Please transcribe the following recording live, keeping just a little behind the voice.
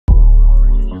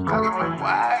stuck in my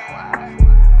way.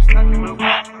 I'm stuck in my way.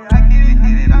 I get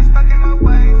it, I'm stuck in my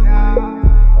way now.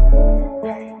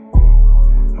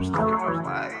 I'm stuck in my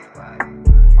way.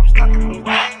 I'm stuck in my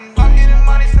way. I'm getting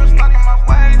money, still stuck in my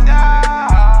way now.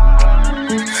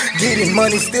 Getting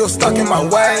money, still stuck in my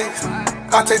way.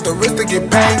 I take the risk to get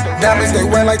paid. Diamonds, they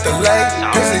wear like the lake.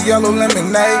 Piece of yellow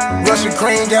lemonade. Russian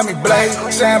cream got me blade.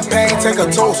 Champagne, take a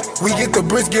toast. We get the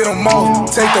bricks, get them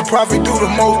most. Take the profit, do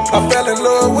the most. I fell in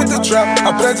love with the trap.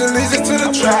 I pledge allegiance to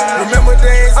the trap. Remember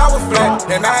days I was flat,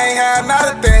 and I ain't had not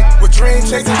a thing. With dream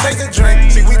chasing, chasing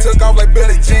drink. See, we took off like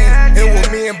Billie Jean. It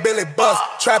was me and Billy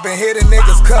Bust. Trapping, hitting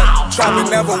niggas cut. Trapping,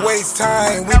 never waste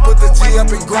time. We put the G up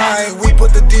and grind. We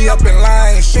put the D up in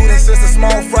line. Shooting since a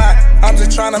small fry. I'm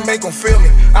just trying to make them feel me.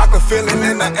 I can feel it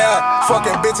in the air.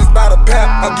 Fucking bitches by the pack.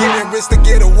 I'm getting rich to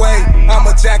get away. I'm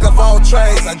a jack of all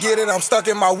trades. I get it, I'm stuck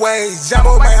in my ways.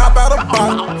 Jumbo may hop out a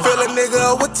box. Fill a nigga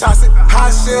up with toxic.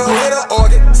 Hot shell hit an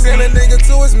organ. Send a nigga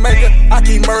to his maker. I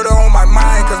keep murder on my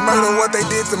mind. Cause murder what they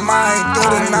did to mine.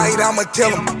 Through the night, I'ma kill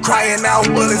him. Crying out,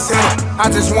 bullets hit him. I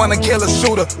just wanna kill a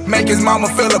shooter. Make his mama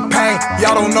feel the pain.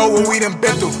 Y'all don't know what we done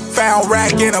been through. Found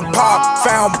rack in a pop.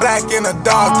 Found black in the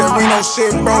dark. That Reno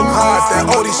shit broke hearts. That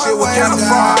Odie shit was kinda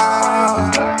far.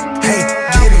 Hey,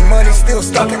 getting money, still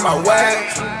stuck in my way.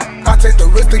 I take the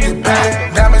risk to get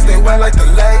paid. Diamonds, they wear like the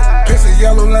lake. Piece of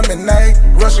yellow lemonade.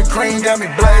 Russian cream got me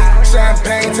blade.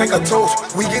 Champagne, take a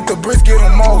toast. We get the bricks, get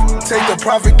them most. Take the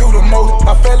profit, do the most.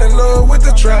 I fell in love with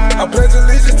the trap. I pledge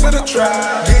allegiance to the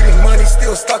trap. Getting money,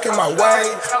 still stuck in my way.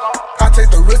 I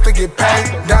take the risk to get paid.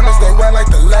 Diamonds, they wear like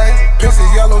the lake. Piece of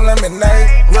yellow lemonade.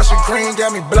 Russian cream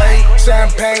got me blade.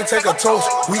 Champagne, take a toast.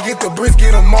 We get the bricks,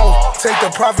 get them most. Take the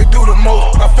profit, do the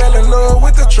most. I fell in love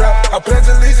with the trap. I pledge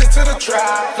allegiance to the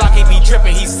trap. Flocky be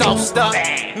drippin', he soft stuff.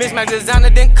 Mismatch designer,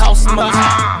 then cost much.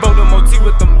 Bowden motif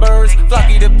with them birds.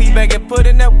 Flocky the P-bag and put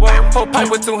in that work. Whole pipe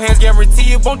with 2 hands,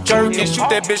 guarantee it won't jerk. And shoot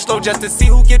that bitch slow just to see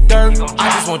who get dirt. I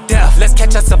just want death, let's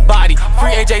catch us a body.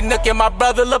 Free AJ Nook and my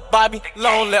brother Lil Bobby.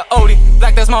 Lonely Odie,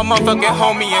 like that's my motherfucking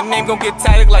homie. And name gon' get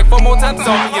tagged like 4 more times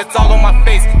on me. It's all on my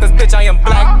face, cause bitch I am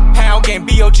black. Pound game,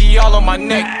 B.O.G. all on my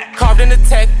neck. Carved in the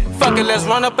tech, fuck it, let's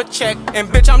run up a check. And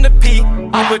bitch I'm the P,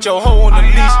 I put your hoe on the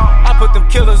leash. I put them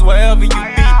killers wherever you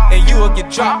be, and you will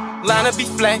get dropped. Line up be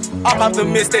flat, I pop the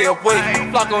mid, stay away.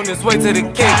 Flock on his way to the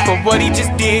cake for what he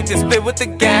just did. Then split with the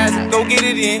guys, go get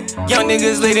it in. Young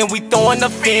niggas late and we throwing the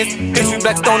fence. Bitch, we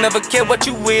blacks don't ever care what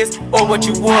you is or what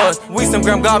you was. We some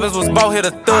gram goblins was ball hit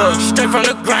a thug. Straight from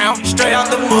the ground, straight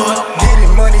out the mud.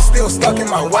 Getting money, still stuck in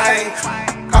my way.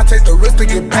 I take the risk to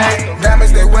get paid.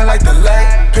 Diamonds, they wear like the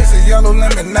lake. Piece of yellow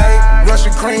lemonade.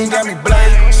 Russian cream got me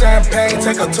blade. Champagne,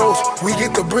 take a toast. We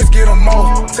get the bricks, get them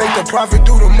most. Take the profit,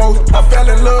 do the most. I fell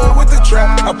in love with the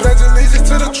trap. I pledge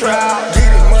allegiance to the trap.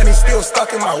 Getting money, still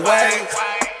stuck in my way.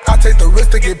 I take the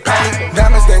risk to get paid.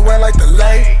 Diamonds, they wear like the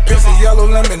lake. Piece of yellow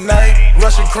lemonade.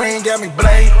 Russian cream got me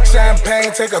blade.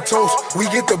 Champagne, take a toast. We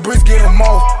get the bricks, get them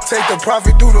most. Take the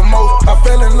profit, do the most. I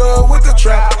fell in love with the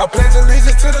trap. I pledge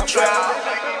allegiance to the trap.